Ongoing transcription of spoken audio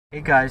Hey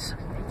guys,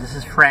 this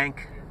is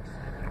Frank.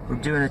 We're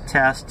doing a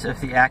test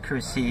of the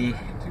accuracy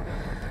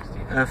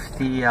of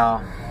the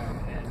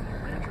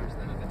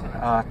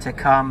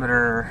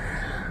tachometer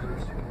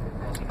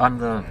on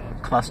the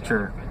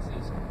cluster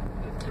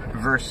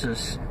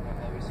versus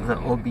the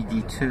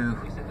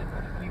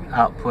OBD2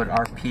 output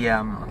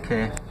RPM.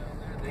 Okay,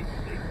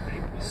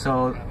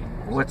 so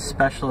what's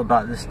special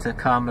about this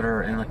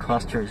tachometer in the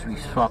cluster is we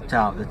swapped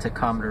out the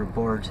tachometer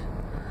board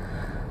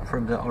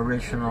from the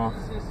original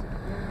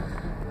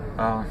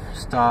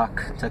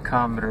stock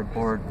tachometer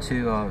board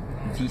to a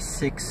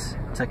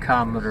V6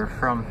 tachometer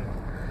from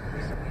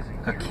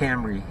a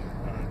Camry.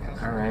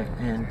 Alright,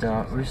 and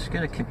we're just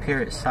going to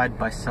compare it side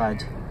by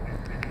side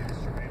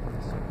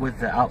with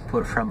the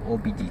output from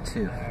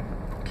OBD2.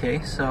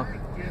 Okay, so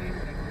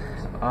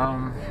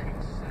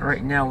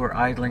right now we're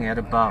idling at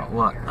about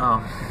what,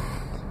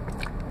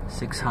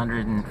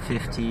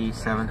 650,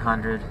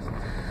 700.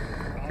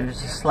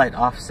 There's a slight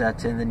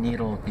offset in the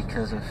needle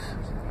because of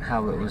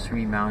how it was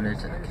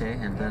remounted. Okay,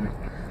 and then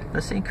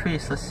let's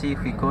increase. Let's see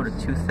if we go to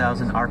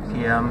 2,000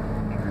 RPM.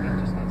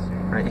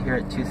 Right here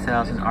at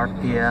 2,000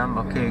 RPM.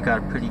 Okay, we got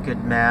a pretty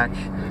good match.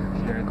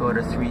 We're gonna go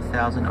to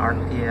 3,000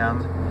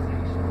 RPM.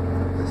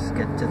 Let's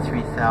get to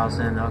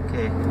 3,000.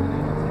 Okay,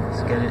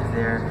 let's get it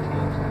there.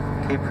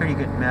 Okay, pretty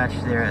good match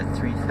there at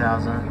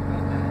 3,000.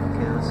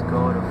 Okay, let's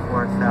go to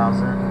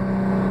 4,000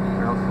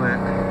 real quick.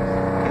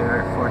 Okay,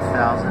 we're at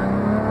 4,000.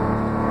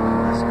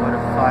 Let's go to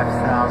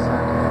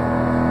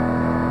 5,000.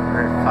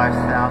 We're at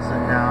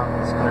 5,000 now.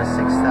 Let's go to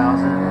 6,000.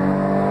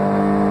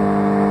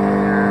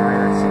 There,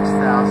 we're at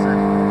 6,000.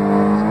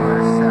 Let's go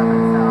to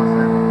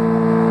 7,000.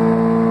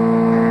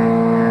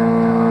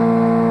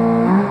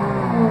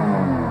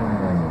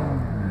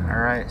 Okay,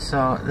 alright,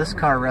 so this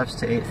car revs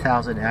to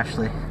 8,000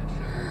 actually.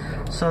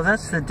 So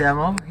that's the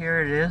demo.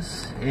 Here it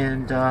is,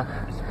 and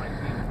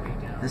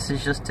this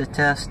is just to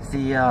test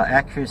the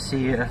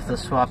accuracy of the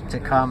swap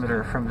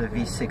tachometer from the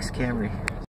V6 Camry.